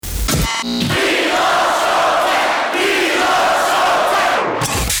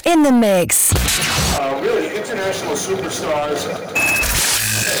In the mix. Really international superstars.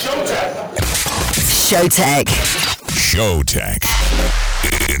 Showtek. Showtek. Showtek.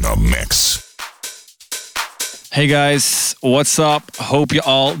 In the mix. Hey guys, what's up? Hope you're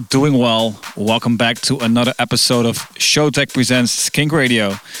all doing well. Welcome back to another episode of Showtek Presents Skink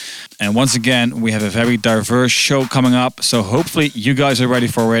Radio. And once again, we have a very diverse show coming up. So hopefully you guys are ready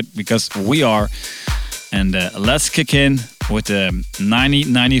for it, because we are. And let's kick in with the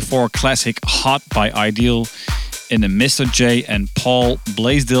 1994 classic Hot by Ideal in the Mr. J and Paul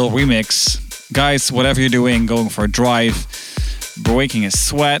Blaisdell remix. Guys, whatever you're doing, going for a drive, breaking a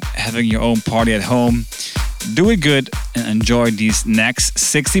sweat, having your own party at home, do it good and enjoy these next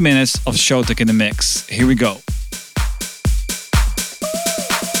 60 minutes of Showtek in the mix. Here we go.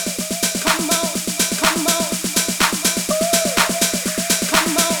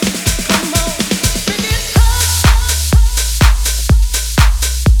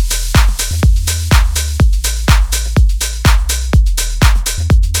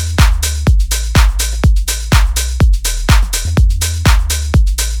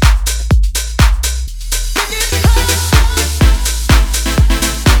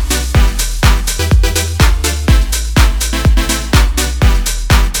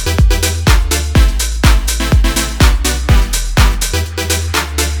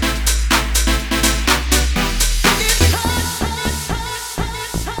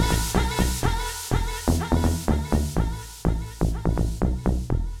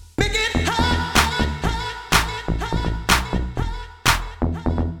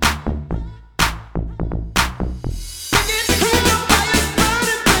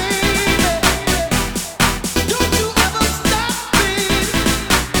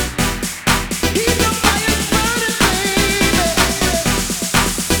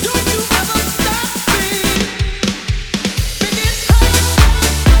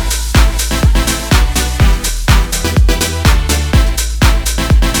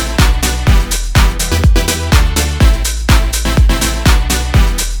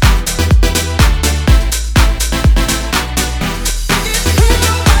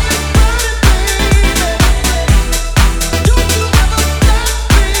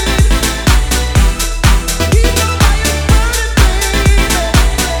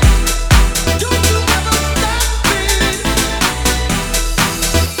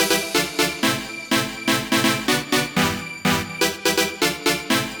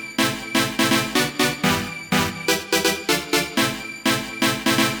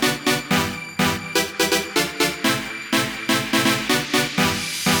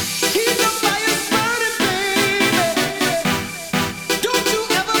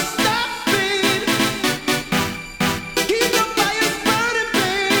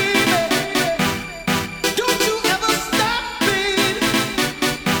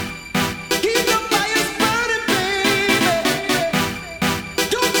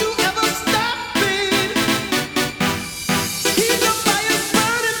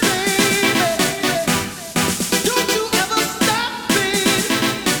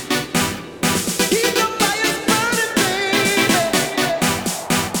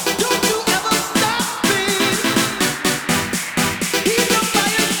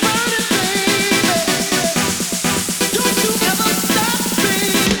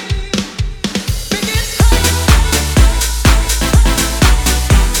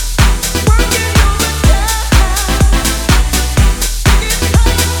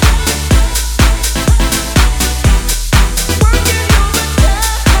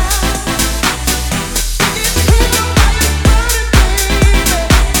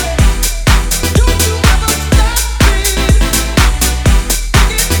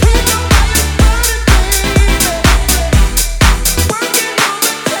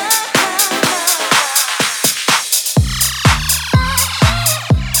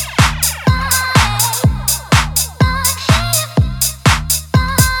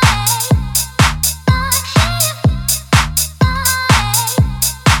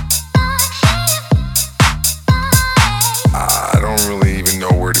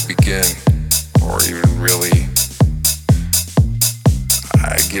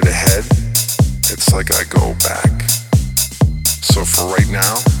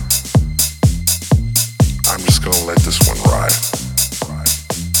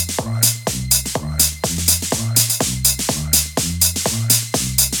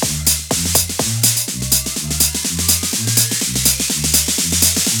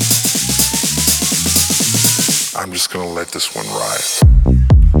 I'm just gonna let this one ride.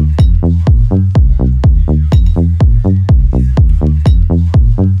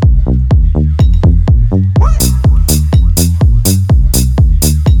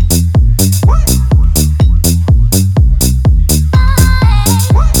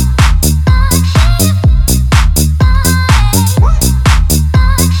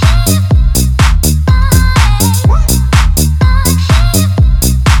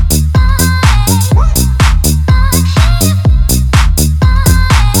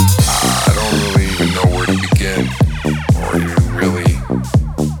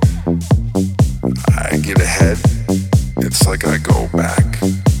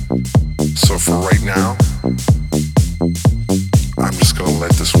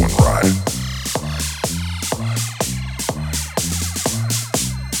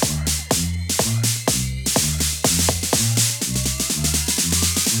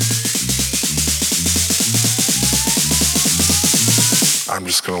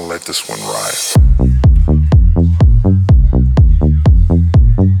 let this one ride.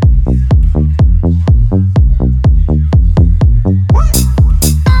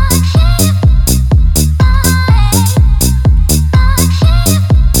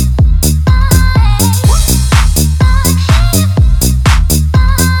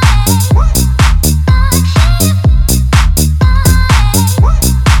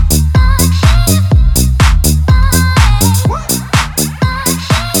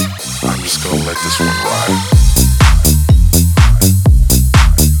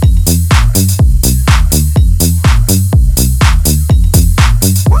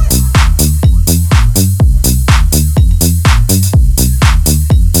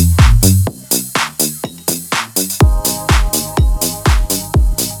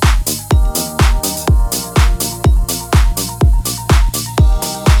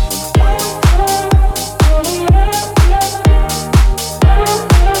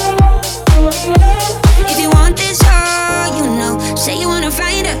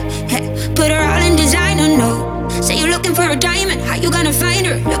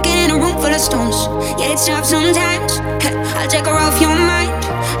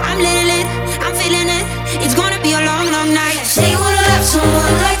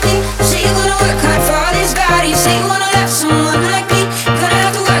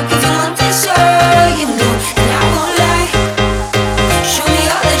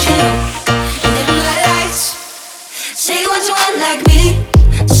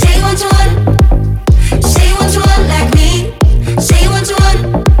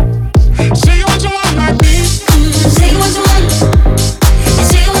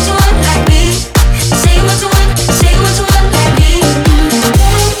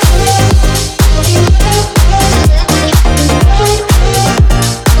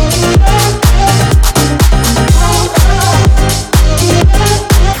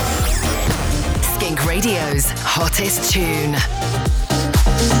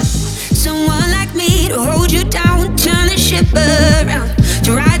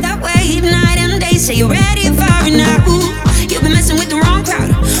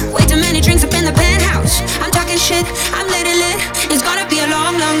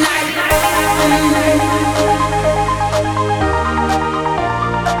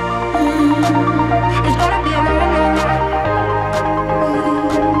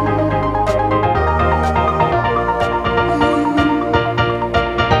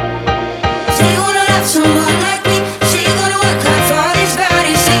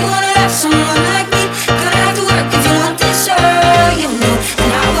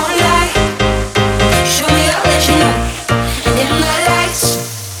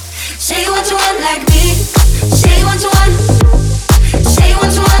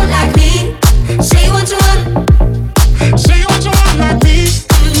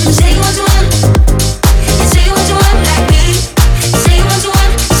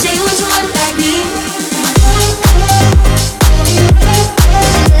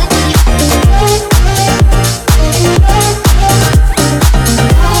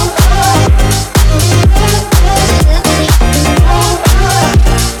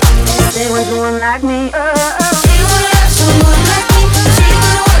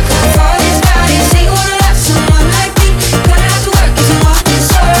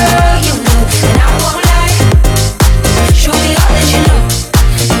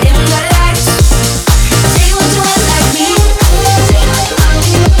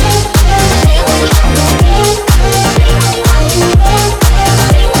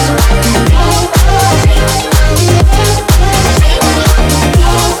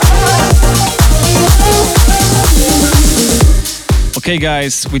 Okay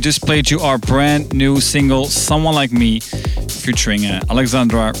guys, we just played you our brand new single, Someone Like Me, featuring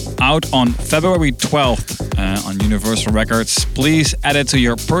Alexandra, out on February 12th on Universal Records. Please add it to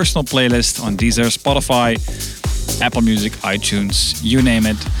your personal playlist on Deezer, Spotify, Apple Music, iTunes, you name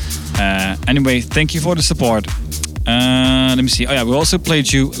it. Anyway, thank you for the support. Let me see. Oh yeah, we also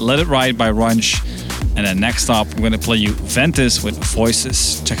played you Let It Ride by Runch. And then next up, we're going to play you Ventus with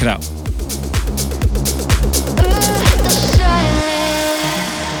Voices. Check it out. Through the silence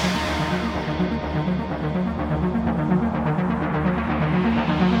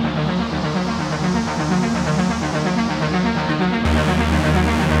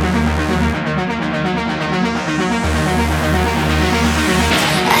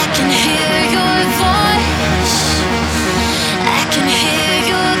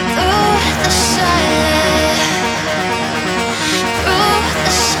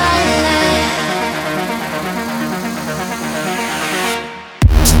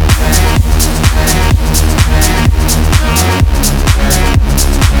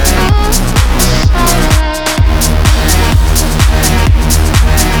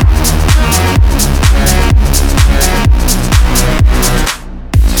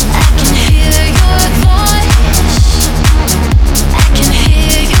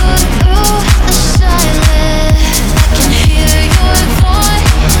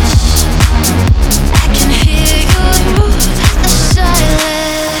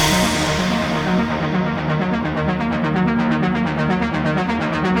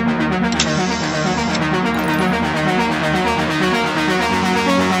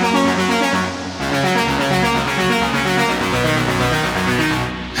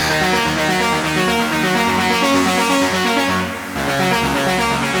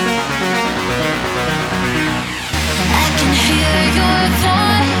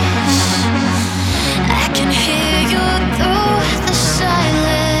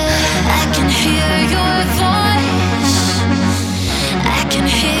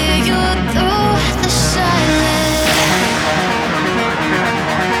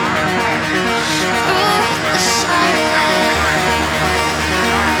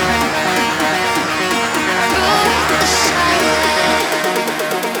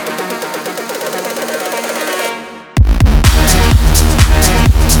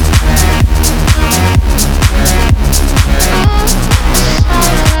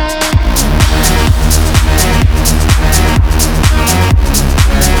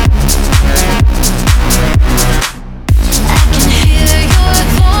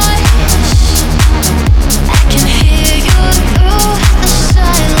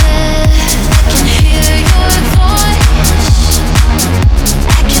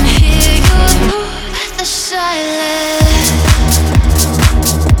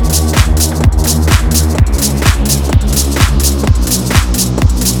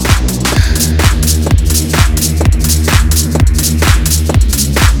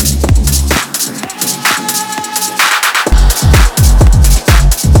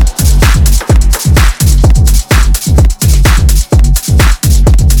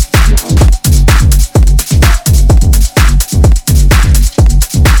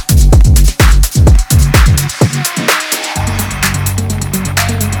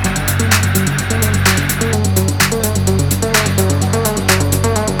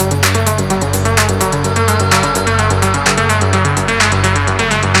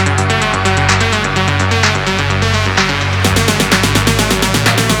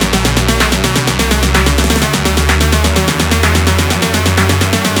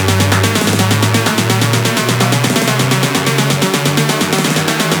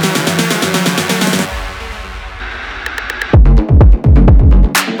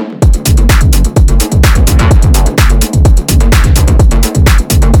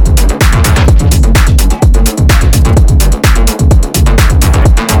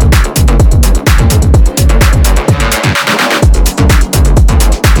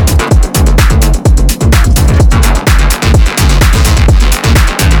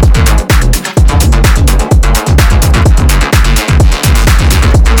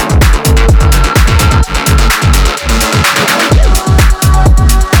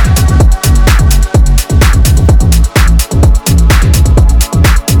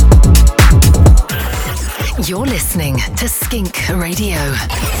to Skink Radio.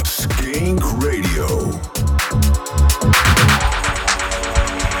 Skink Radio.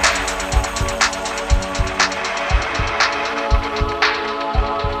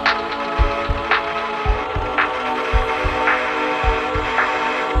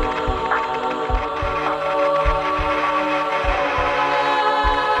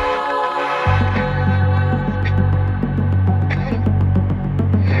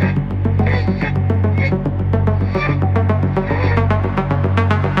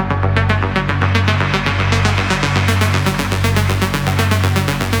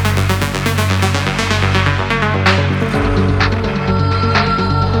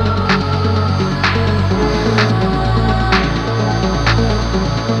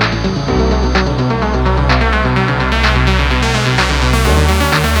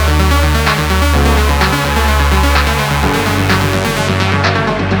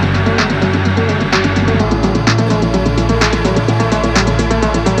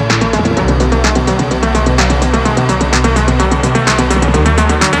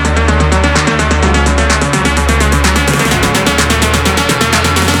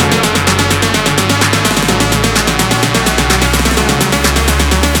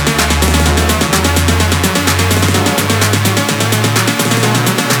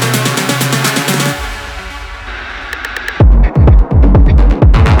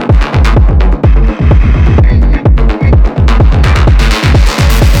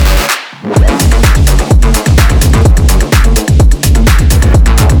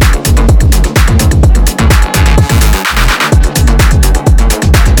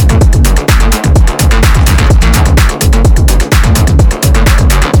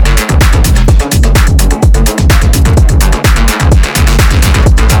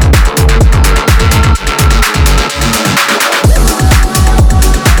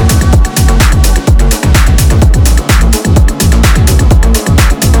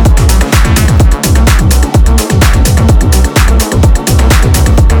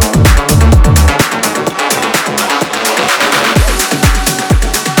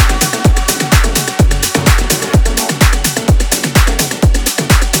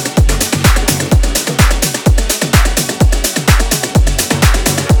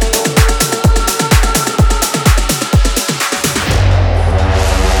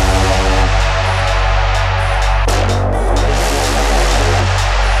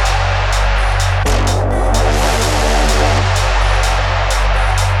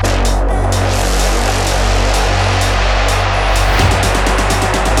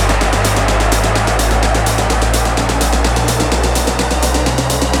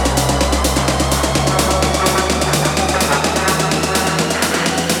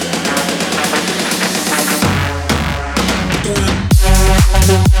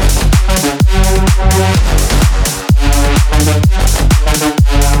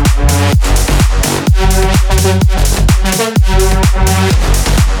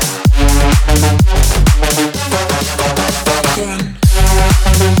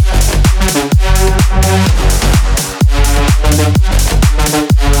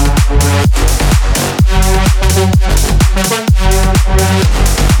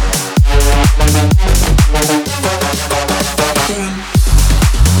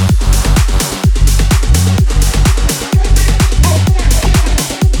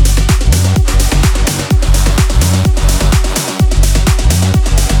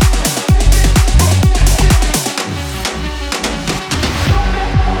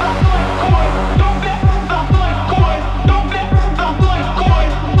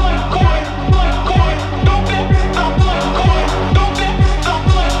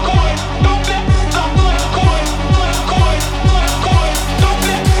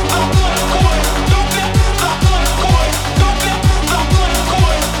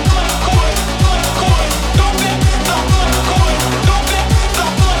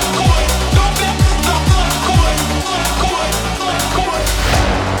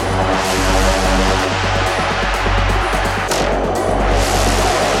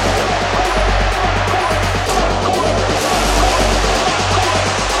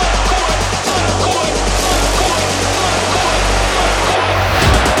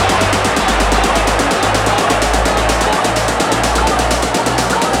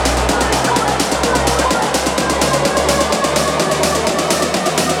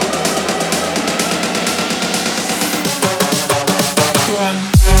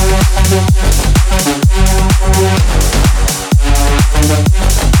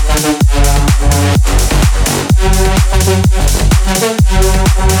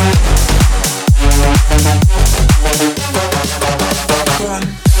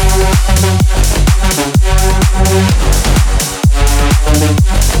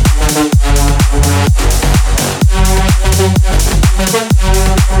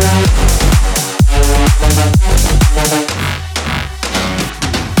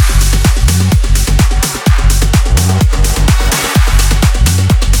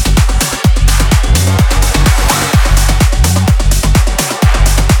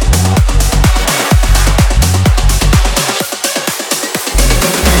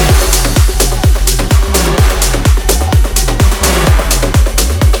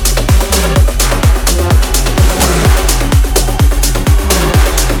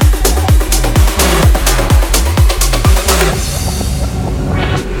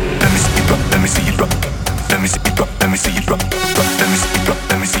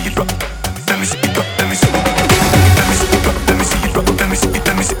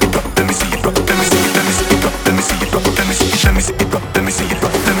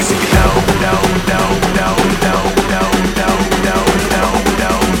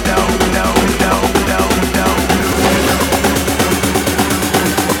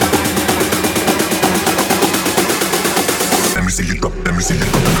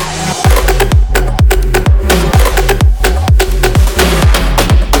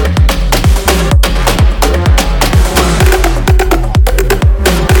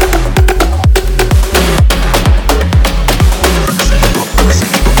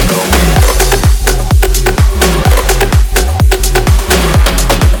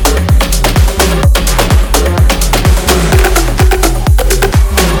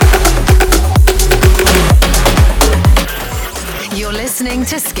 listening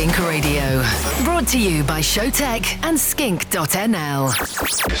to Skink Radio. Brought to you by Showtech and skink.nl.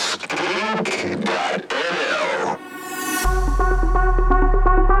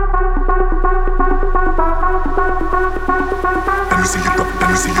 Let me see you go, let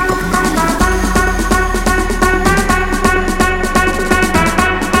me see you go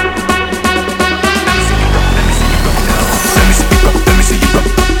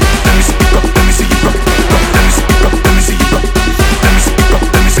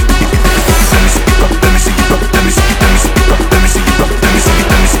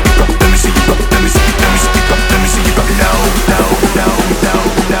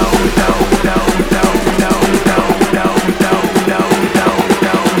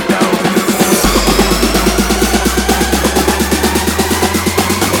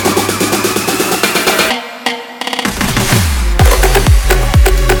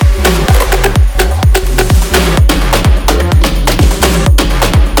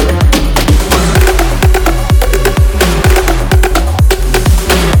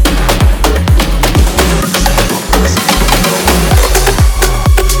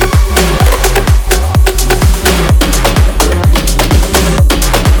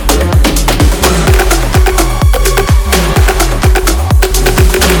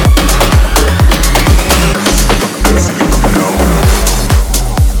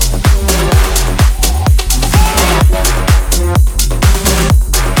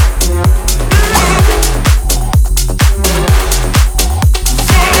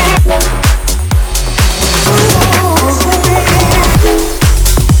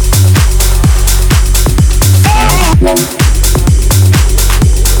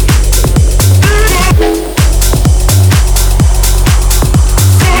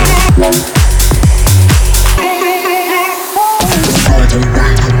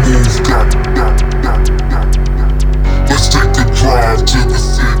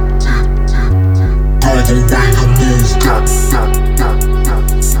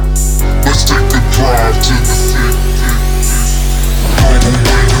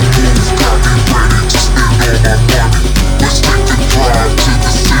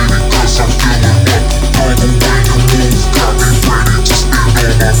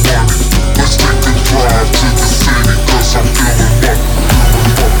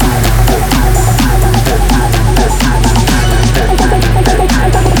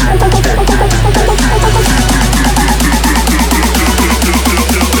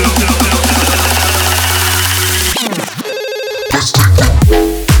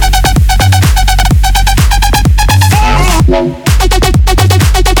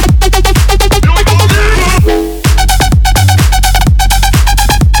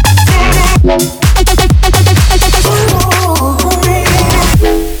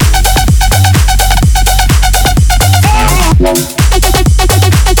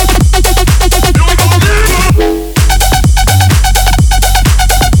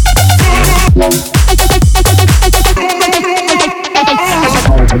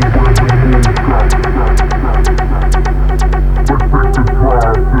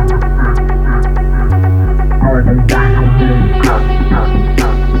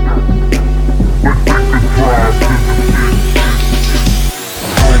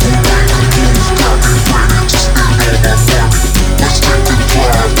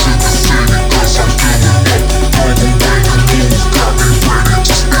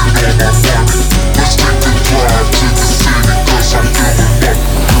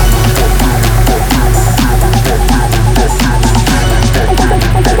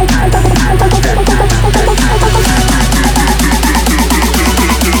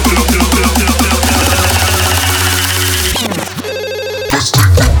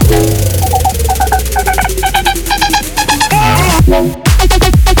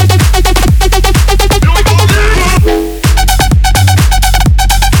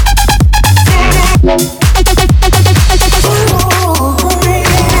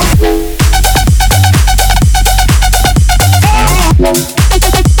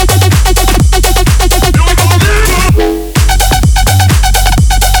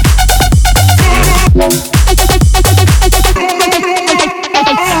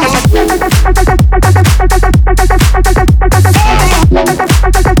now.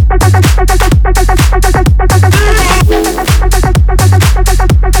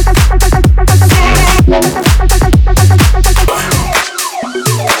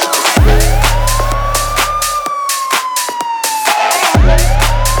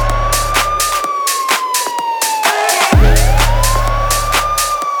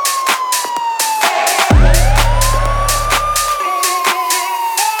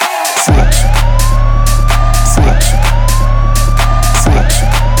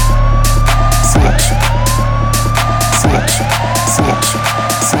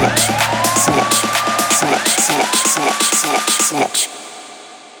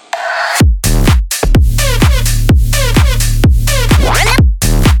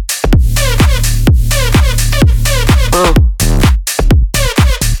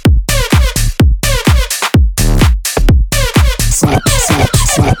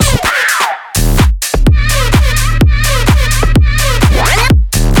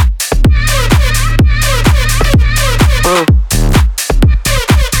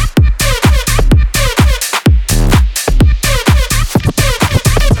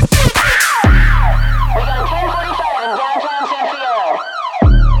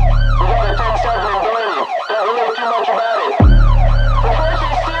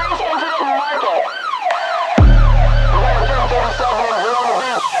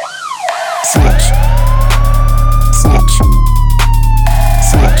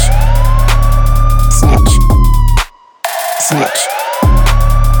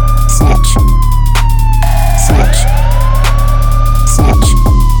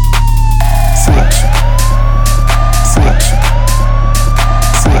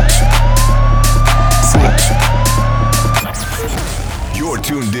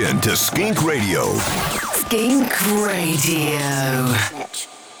 Tuned in to Skink Radio. Skink Radio.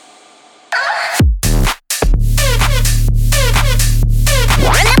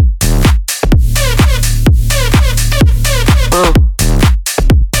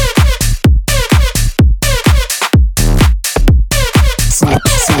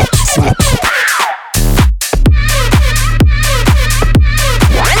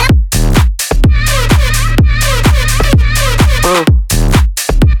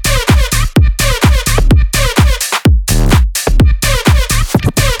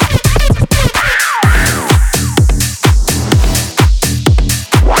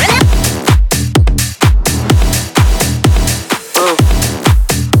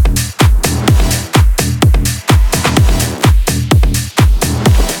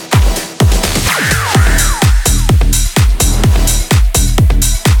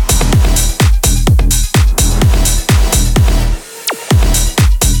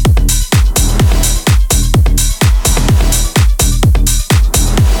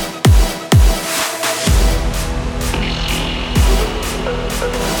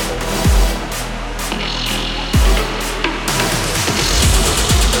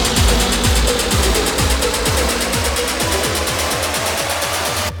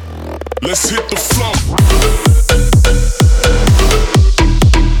 Let's hit the floor.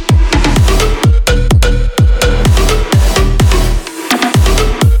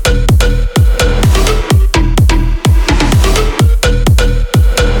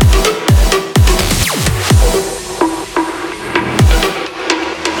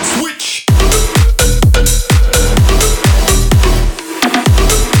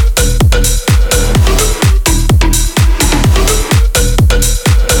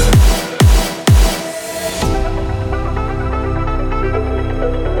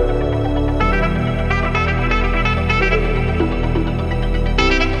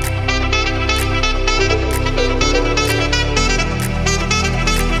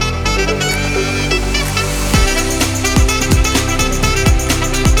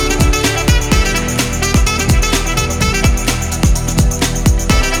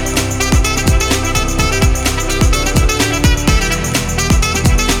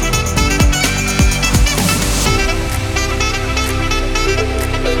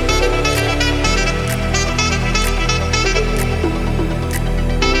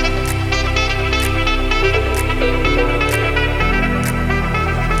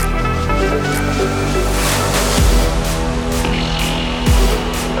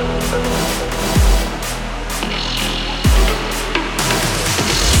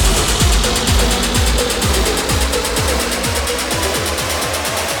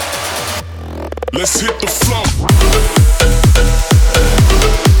 Let's hit the floor.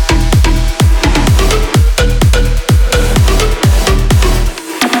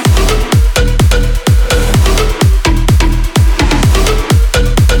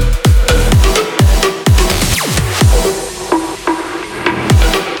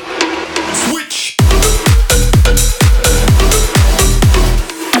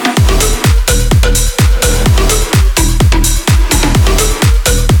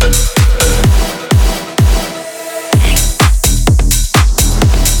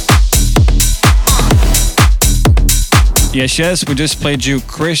 Yes, we just played you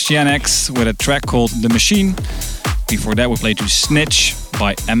Christian X with a track called The Machine. Before that we played you Snitch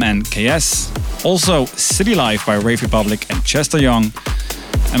by MNKS. Also City Life by Rave Republic and Chester Young.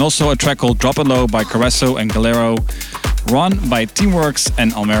 And also a track called Drop It Low by Carresso and Galero. Run by Teamworks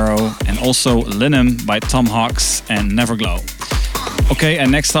and Almero. And also Linem by Tom Hawks and Neverglow. Okay,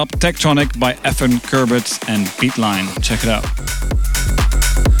 and next up Tektronic by Evan Kurbit and Beatline. Check it out.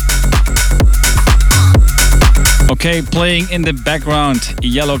 Okay, playing in the background,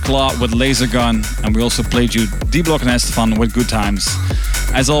 Yellow Claw with Laser Gun, and we also played you D-Block and Estefan with Good Times.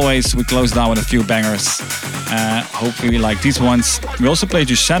 As always, we close down with a few bangers. Hopefully you like these ones. We also played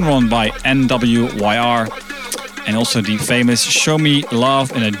you Shenron by NWYR, and also the famous Show Me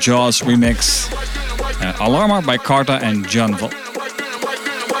Love in a Jaws remix. Alarma by Carta and John Vol.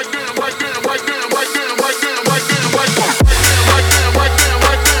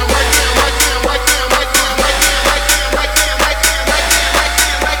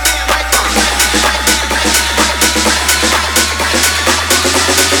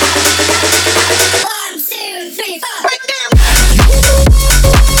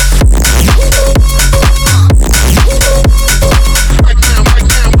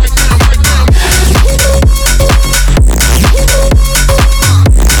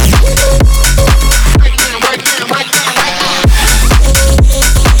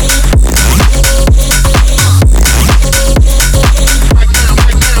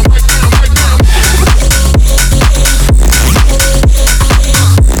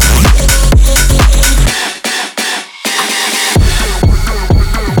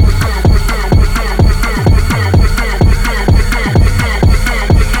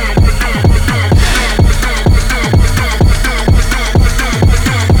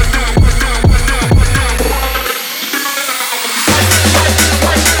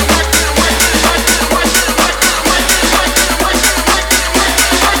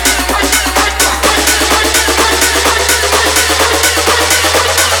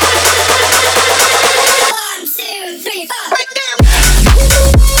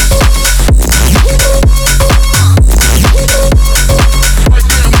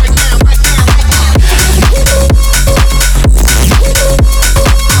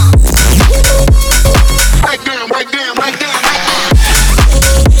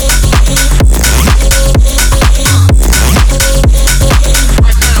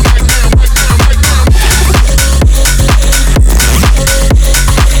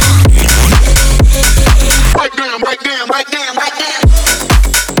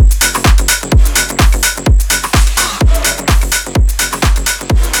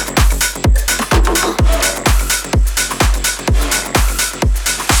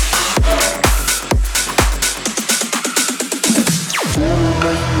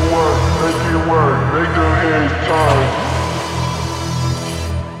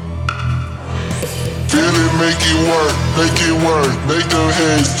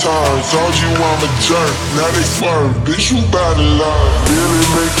 Told you I'm a jerk, now they swerve. Bitch, you bout to learn. Feel it,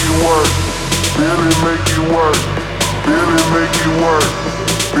 make you work. Feel it, make you work. Feel it, make you work.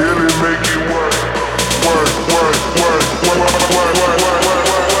 Feel it, make you work. Work, work, work, work, work, work, work, work,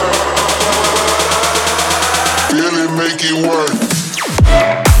 work. Feel it, make you work.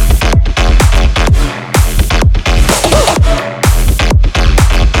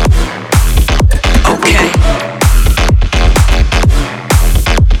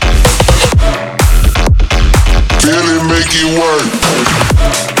 Make it work.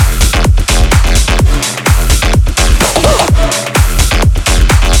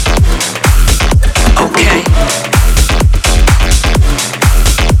 Okay.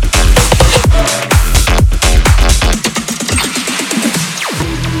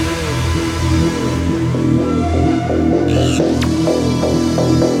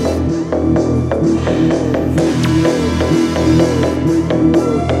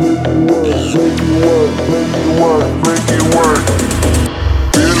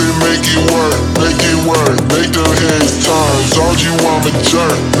 Told you I'm a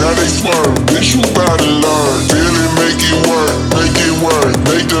jerk, now they swerve. Bitch, you bout to learn. Feel it, make it work, make it work.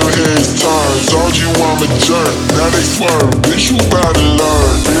 Make them heads turn. Told you I'm a jerk, now they swerve. Bitch, you bout to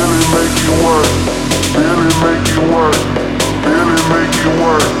learn. Feel it, make it work. Feel it, make it work. Feel it, make it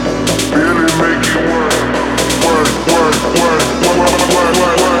work. Feel it, make it work. Work, work, work, work, work, work,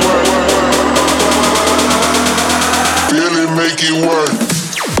 work, work, work. Feel it, make it work.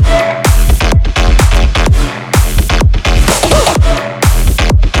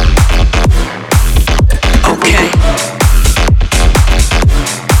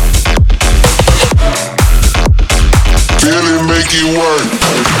 Make it work.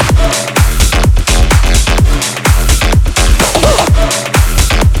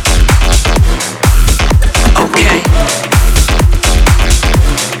 Okay.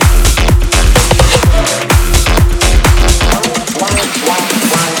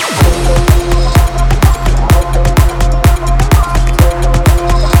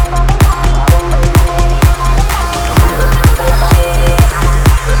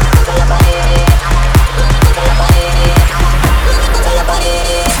 Body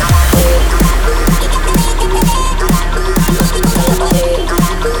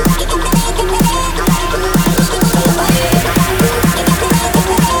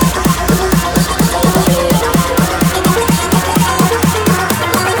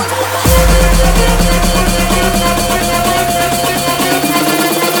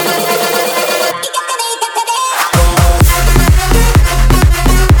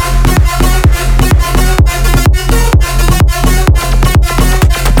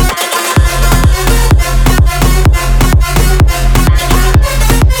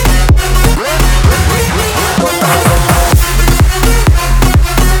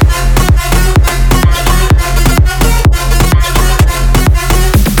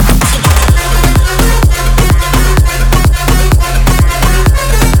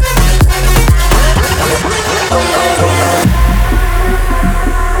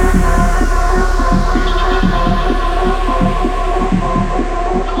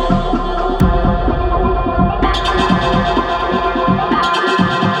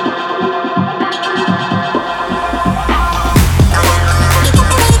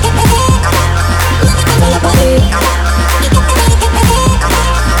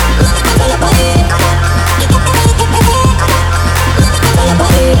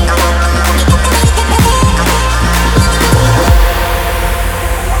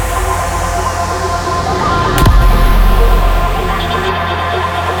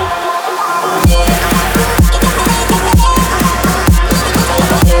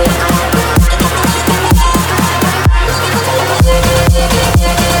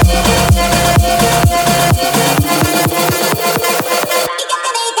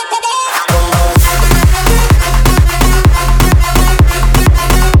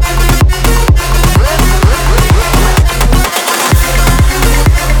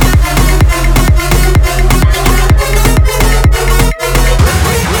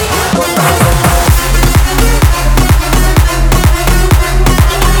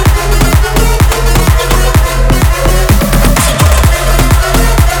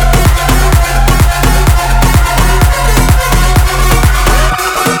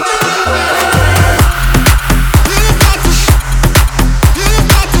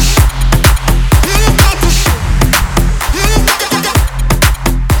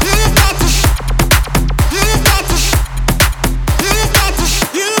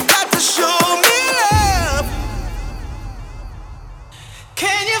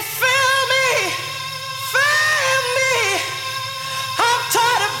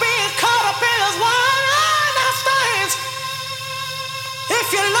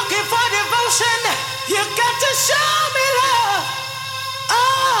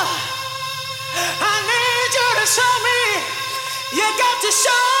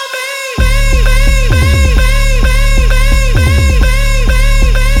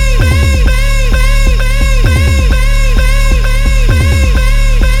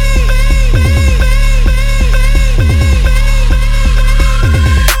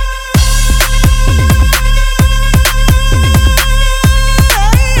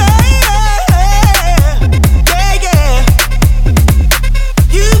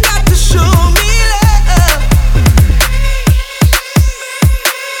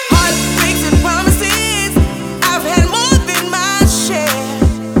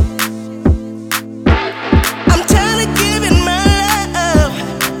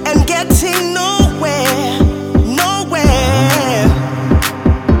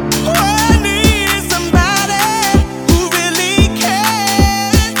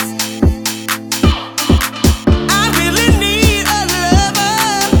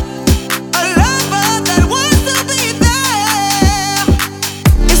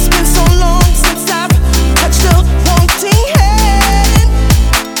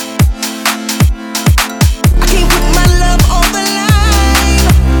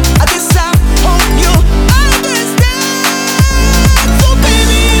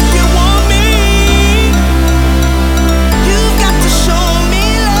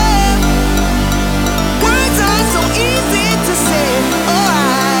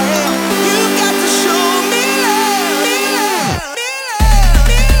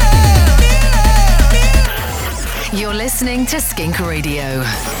listening to Skink Radio.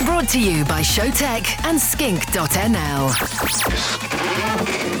 Brought to you by Showtech and skink.nl.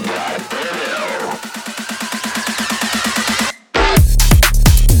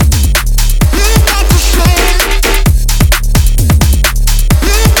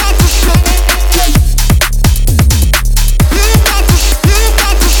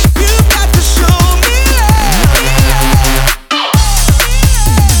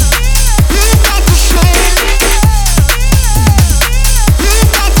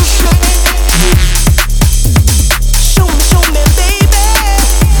 Show me, baby.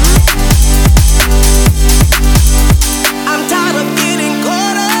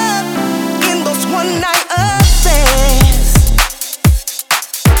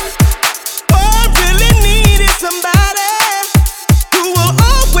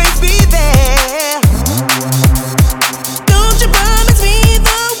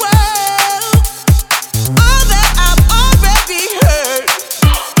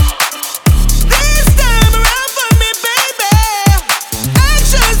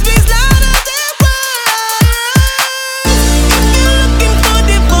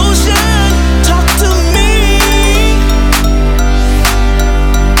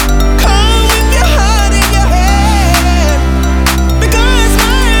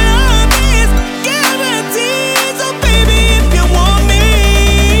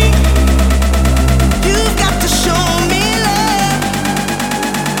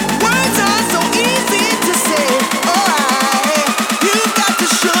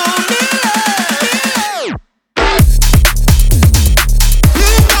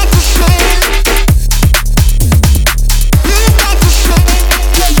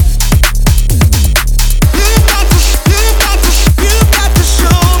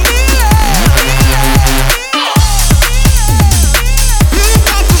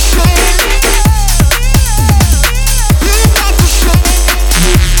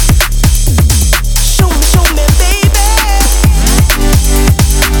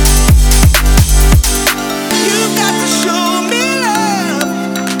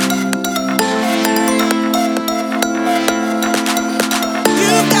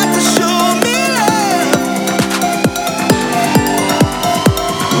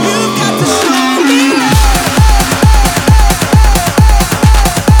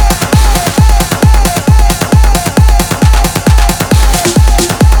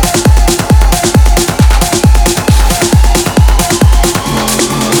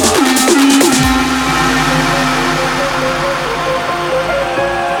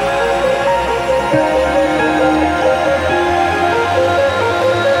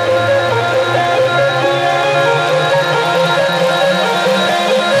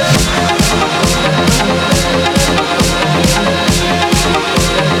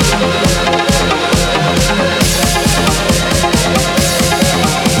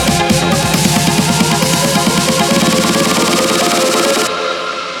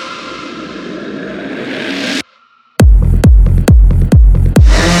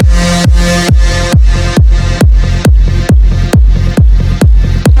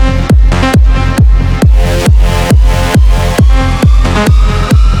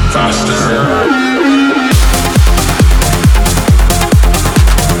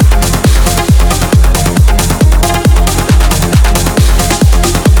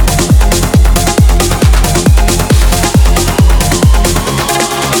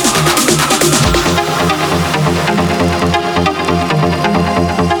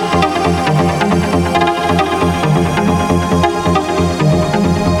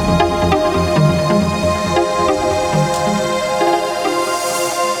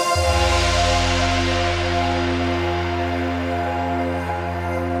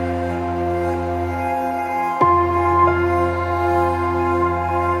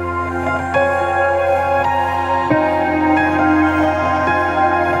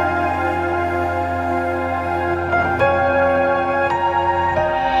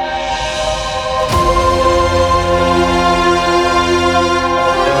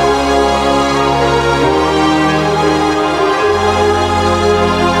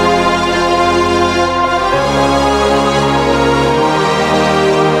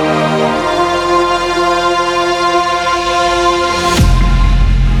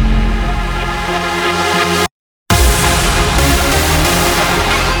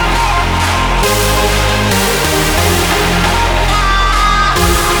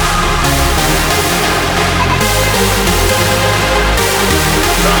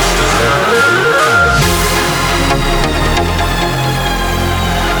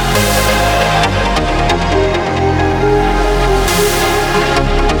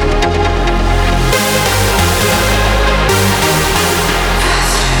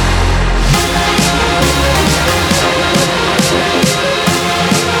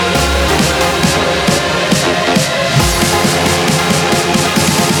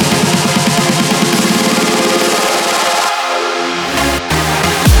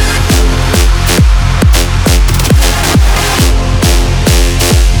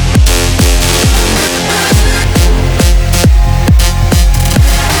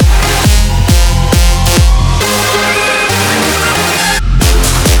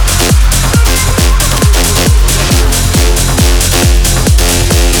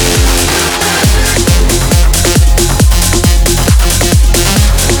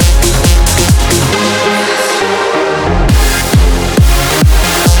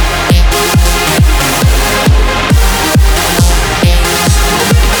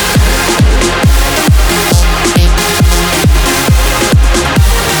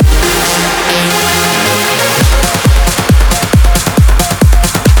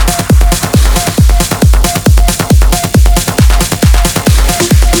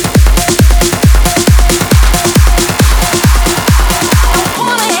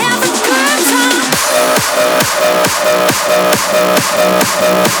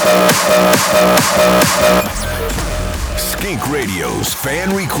 Skink Radio's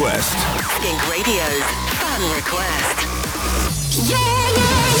fan request. Skink Radio's fan request.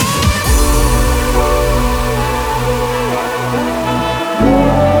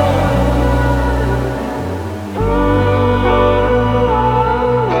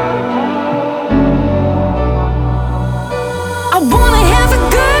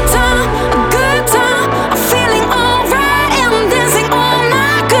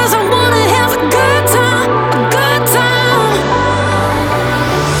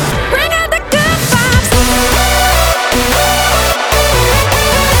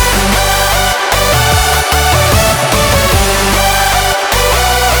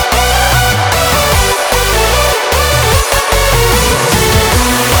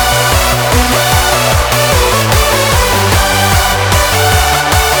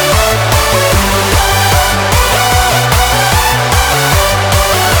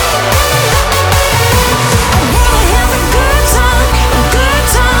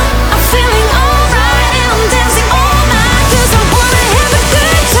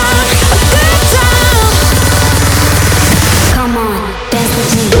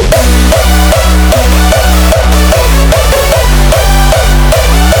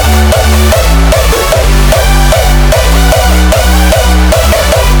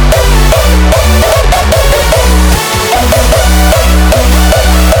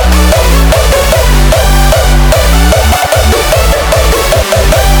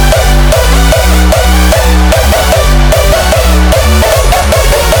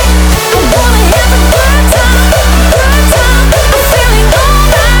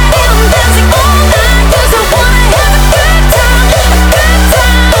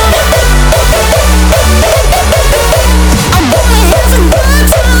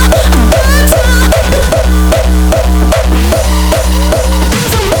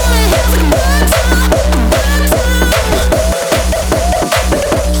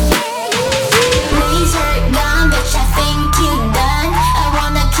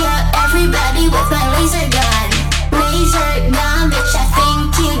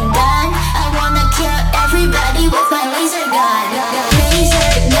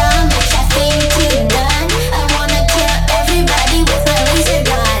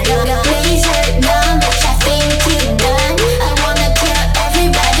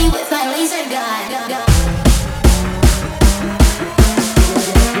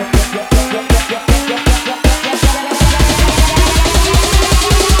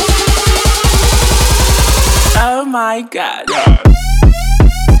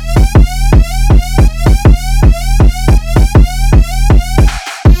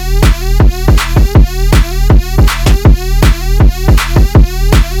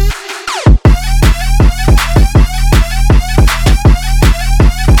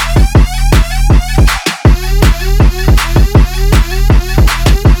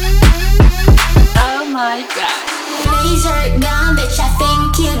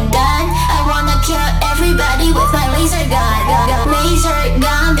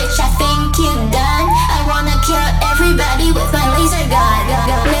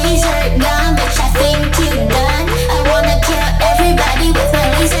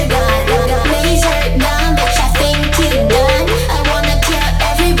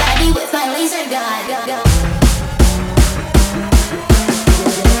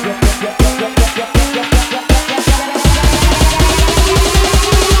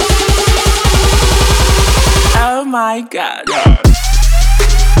 my God.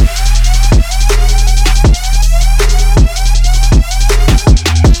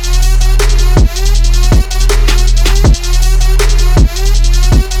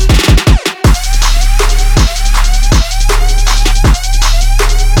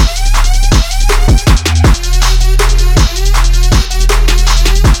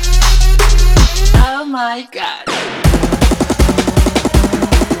 My God.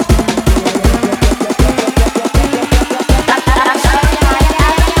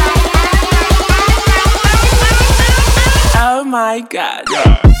 Oh my God. Oh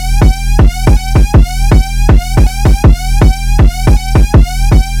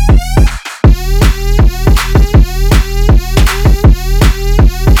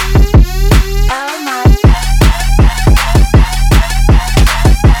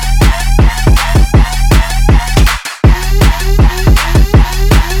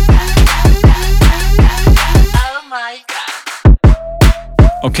my God.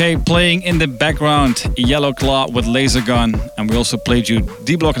 Okay, playing in the background, Yellow Claw with Laser Gun, and we also played you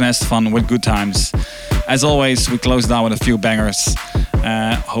D-Block and Estefan with Good Times. As always, we close down with a few bangers.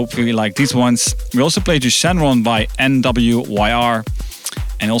 Hopefully you like these ones. We also played you Shenron by NWYR,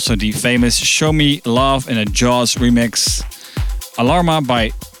 and also the famous Show Me Love in a Jaws remix, Alarma by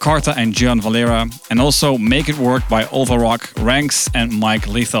Carta and Gian Valera, and also Make It Work by Olva Rock, Ranks and Mike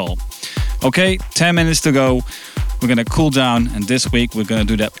Lethal. Okay, 10 minutes to go. We're gonna cool down, and this week we're gonna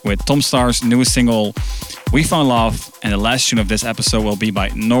do that with Tom Starr's newest single, We Found Love, and the last tune of this episode will be by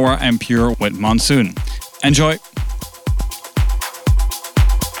Nora En Pure with Monsoon. Enjoy!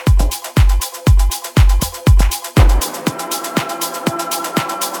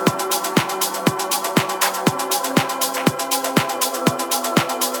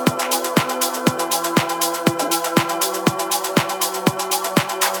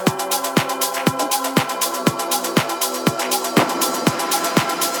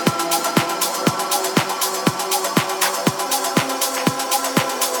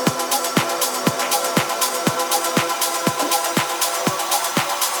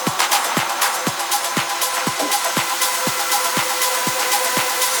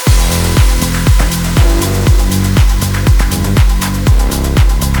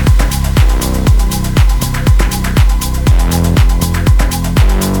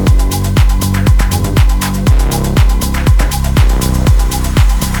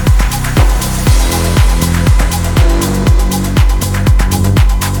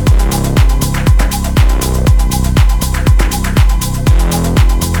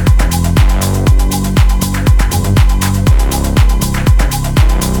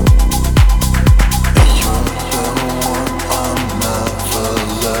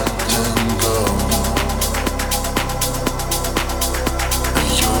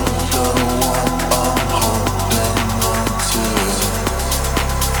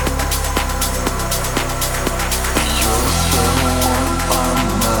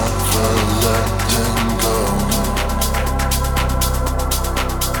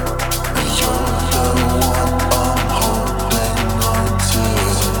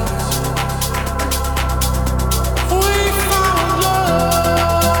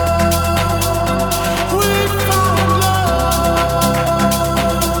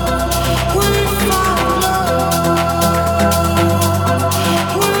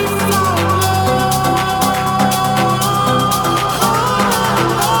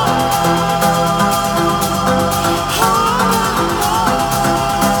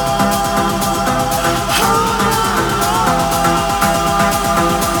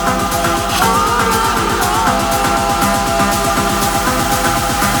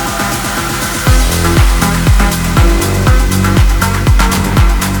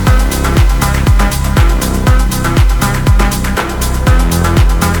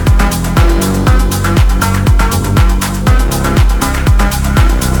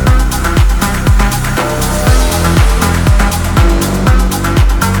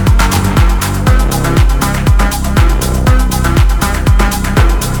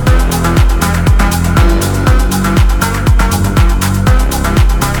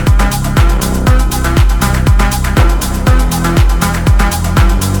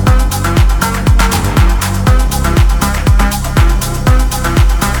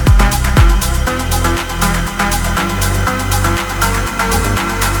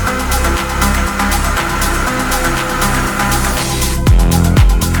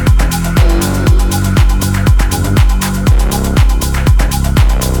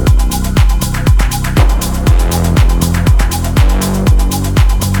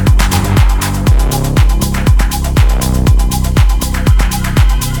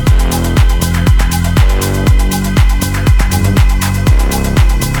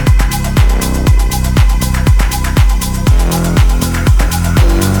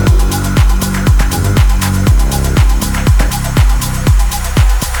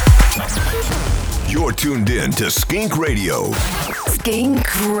 tuned in to Skink Radio.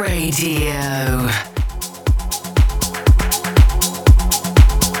 Skink Radio.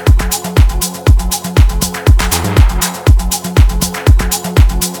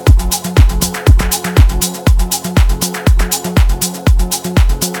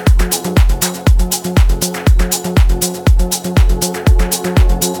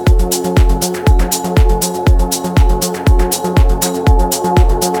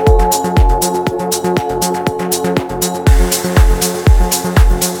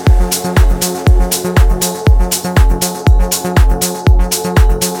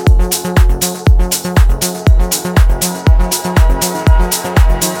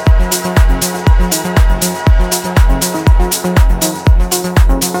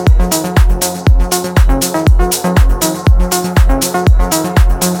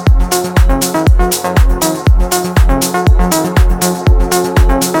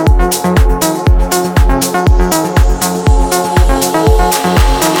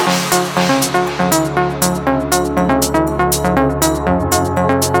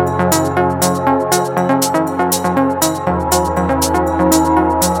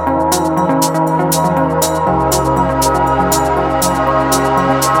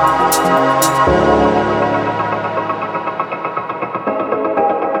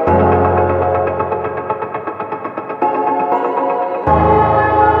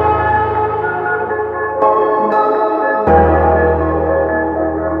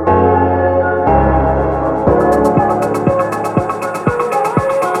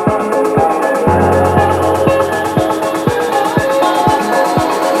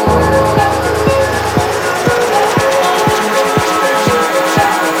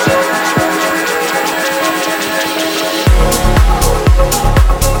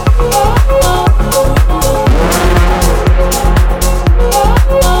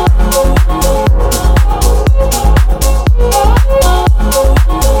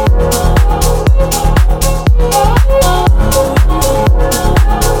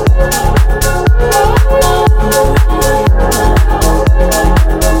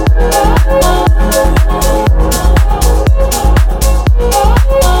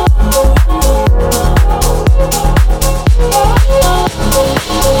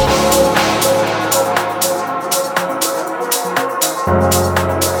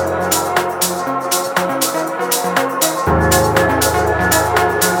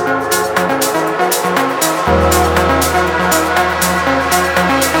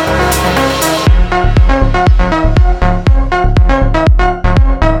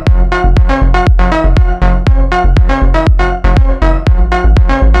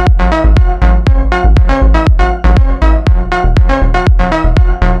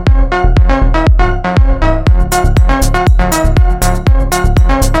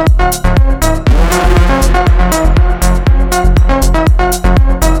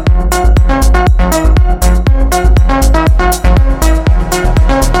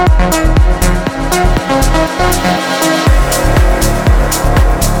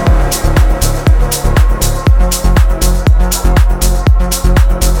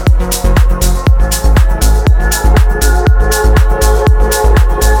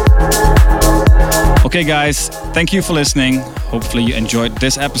 Okay, guys, thank you for listening. Hopefully you enjoyed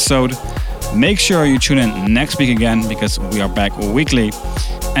this episode. Make sure you tune in next week again because we are back weekly.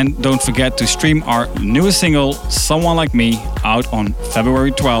 And don't forget to stream our newest single, Someone Like Me, out on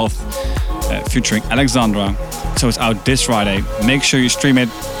February 12th, featuring Alexandra. So it's out this Friday. Make sure you stream it,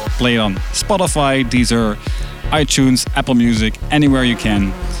 play it on Spotify, Deezer, iTunes, Apple Music, anywhere you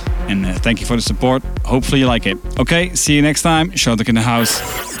can. And thank you for the support. Hopefully you like it. Okay, see you next time. Showtek in the house.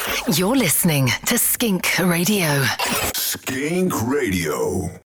 You're listening to Skink Radio. Skink Radio.